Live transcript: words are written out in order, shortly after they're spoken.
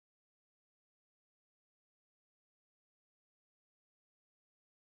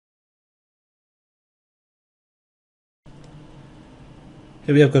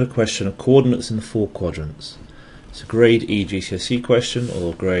Here we have got a question of coordinates in the 4 quadrants. It's a grade E GCSE question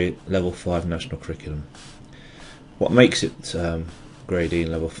or grade level 5 national curriculum. What makes it grade E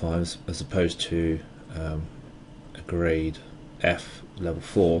and level 5 as opposed to a grade F level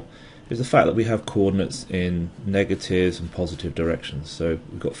 4 is the fact that we have coordinates in negatives and positive directions. So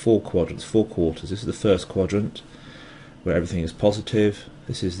we've got 4 quadrants, 4 quarters. This is the first quadrant where everything is positive.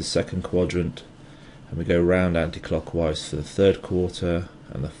 This is the second quadrant, and we go round anti-clockwise for the third quarter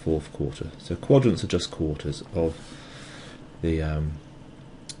and the fourth quarter. So quadrants are just quarters of the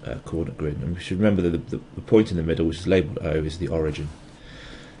coordinate grid, and we should remember that the point in the middle, which is labelled O, is the origin.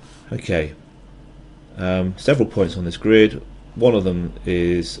 Okay, several points on this grid. One of them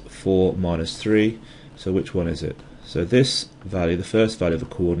is 4 minus 3, so which one is it? So this value, the first value of the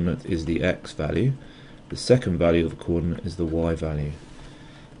coordinate, is the x value. The second value of the coordinate is the y value.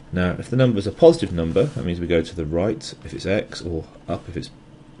 Now, if the number is a positive number, that means we go to the right if it's x, or up if it's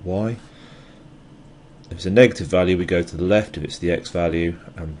y. If it's a negative value, we go to the left if it's the x value,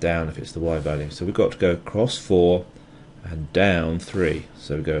 and down if it's the y value. So we've got to go across 4 and down 3.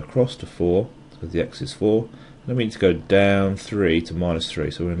 So we go across to 4, because the x is 4, and then we need to go down 3 to minus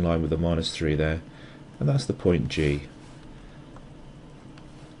 3. So we're in line with the minus 3 there, and that's the point G.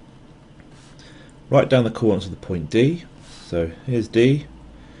 Write down the coordinates of the point D. So here's D.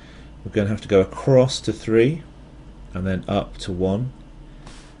 We're going to have to go across to 3 and then up to 1.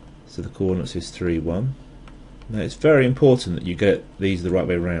 So the coordinates is 3, 1. Now it's very important that you get these the right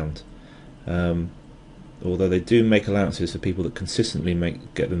way around. Although they do make allowances for people that consistently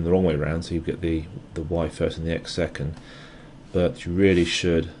get them the wrong way around, so you get the y first and the x second. But you really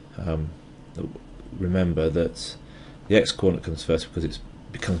should remember that the x coordinate comes first because it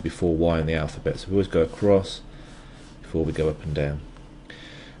becomes before y in the alphabet. So we always go across before we go up and down.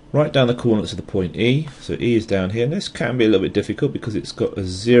 Write down the coordinates of the point E. So E is down here, and this can be a little bit difficult because it's got a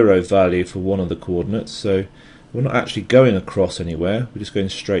 0 value for one of the coordinates, so we're not actually going across anywhere, we're just going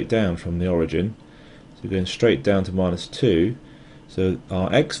straight down from the origin. So we're going straight down to minus 2, so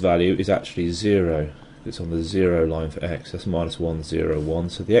our x value is actually 0. It's on the 0 line for x, that's minus 1, 0, 1,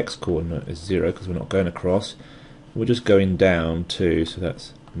 so the x coordinate is 0 because we're not going across, we're just going down 2, so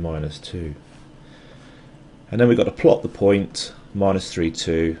that's minus 2. And then we've got to plot the point minus 3,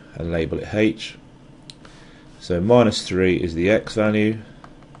 2 and label it H. So minus 3 is the x value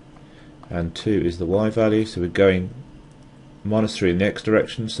and 2 is the y value, so we're going minus 3 in the x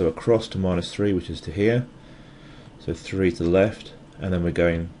direction, so across to minus 3, which is to here, so 3 to the left, and then we're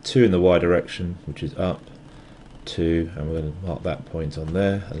going 2 in the y direction, which is up, 2, and we're going to mark that point on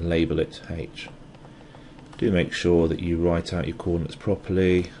there and label it H. Do make sure that you write out your coordinates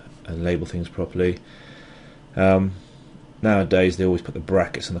properly and label things properly. Nowadays they always put the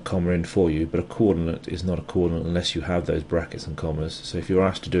brackets and the comma in for you, but a coordinate is not a coordinate unless you have those brackets and commas. So if you're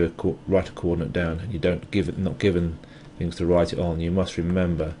asked to write a coordinate down and you not given things to write it on, you must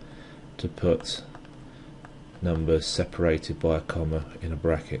remember to put numbers separated by a comma in a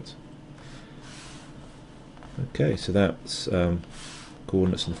bracket. Okay, so that's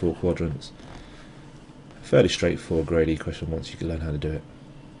coordinates in the 4 quadrants. Fairly straightforward grade E question once you can learn how to do it.